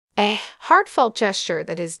heartfelt gesture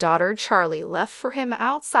that his daughter Charlie left for him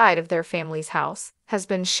outside of their family's house has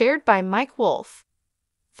been shared by Mike Wolfe.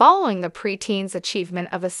 Following the preteen's achievement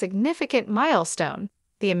of a significant milestone,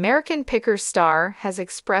 the American Picker star has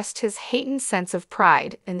expressed his heightened sense of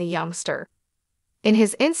pride in the youngster. In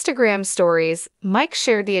his Instagram stories, Mike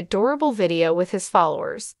shared the adorable video with his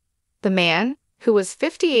followers. The man, who was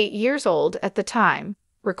 58 years old at the time,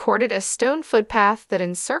 recorded a stone footpath that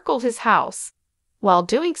encircled his house. While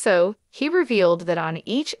doing so, he revealed that on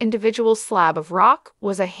each individual slab of rock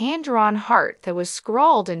was a hand-drawn heart that was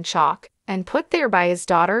scrawled in chalk and put there by his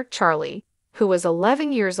daughter, Charlie, who was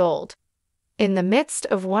 11 years old. In the midst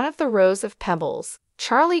of one of the rows of pebbles,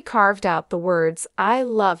 Charlie carved out the words, "I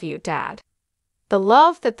love you, Dad." The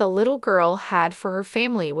love that the little girl had for her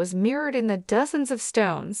family was mirrored in the dozens of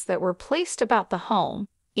stones that were placed about the home,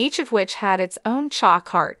 each of which had its own chalk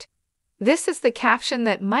heart. This is the caption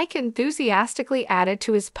that Mike enthusiastically added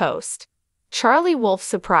to his post. Charlie Wolfe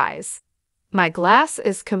surprise. My glass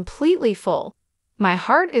is completely full. My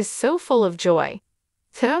heart is so full of joy.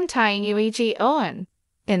 Owen.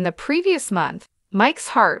 In the previous month, Mike's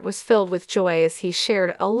heart was filled with joy as he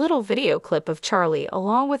shared a little video clip of Charlie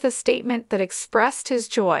along with a statement that expressed his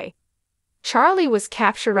joy. Charlie was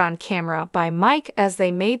captured on camera by Mike as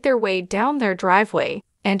they made their way down their driveway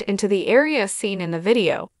and into the area seen in the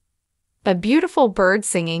video. A beautiful bird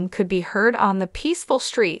singing could be heard on the peaceful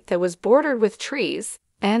street that was bordered with trees,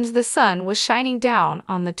 and the sun was shining down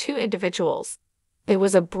on the two individuals. It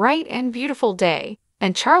was a bright and beautiful day,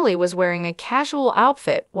 and Charlie was wearing a casual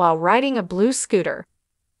outfit while riding a blue scooter.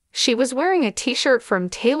 She was wearing a t-shirt from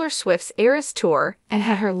Taylor Swift's Eras Tour and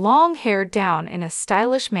had her long hair down in a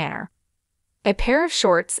stylish manner. A pair of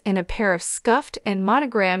shorts and a pair of scuffed and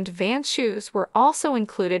monogrammed Vans shoes were also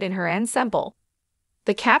included in her ensemble.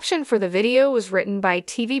 The caption for the video was written by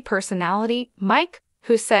TV personality Mike,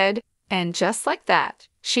 who said, "And just like that,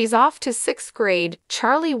 she's off to 6th grade,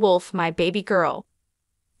 Charlie Wolfe, my baby girl."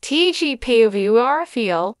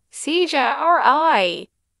 TGPOVURFEL,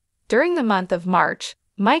 During the month of March,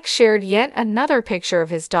 Mike shared yet another picture of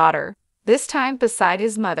his daughter, this time beside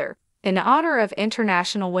his mother, in honor of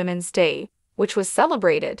International Women's Day, which was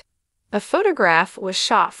celebrated. A photograph was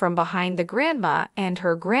shot from behind the grandma and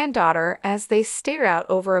her granddaughter as they stare out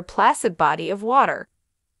over a placid body of water.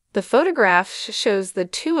 The photograph shows the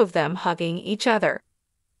two of them hugging each other.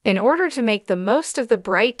 In order to make the most of the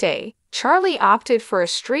bright day, Charlie opted for a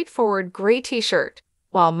straightforward gray t-shirt,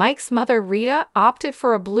 while Mike's mother Rita opted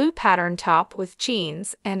for a blue pattern top with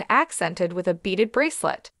jeans and accented with a beaded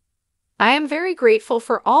bracelet. I am very grateful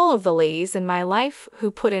for all of the ladies in my life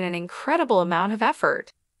who put in an incredible amount of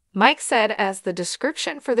effort, Mike said as the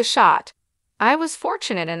description for the shot. I was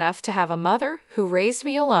fortunate enough to have a mother who raised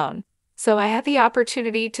me alone, so I had the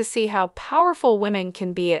opportunity to see how powerful women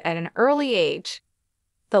can be at an early age.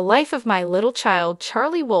 The life of my little child,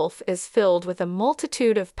 Charlie Wolfe, is filled with a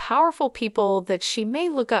multitude of powerful people that she may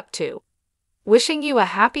look up to. Wishing you a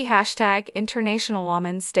happy #International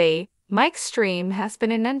Women's Day. Mike's stream has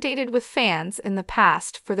been inundated with fans in the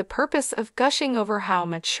past for the purpose of gushing over how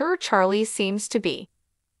mature Charlie seems to be.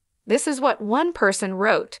 This is what one person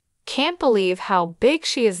wrote: "Can't believe how big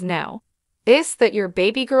she is now. Is that your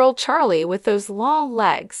baby girl Charlie with those long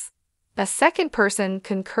legs?" A second person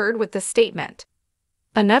concurred with the statement.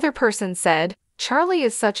 Another person said, "Charlie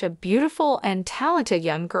is such a beautiful and talented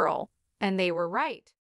young girl," and they were right.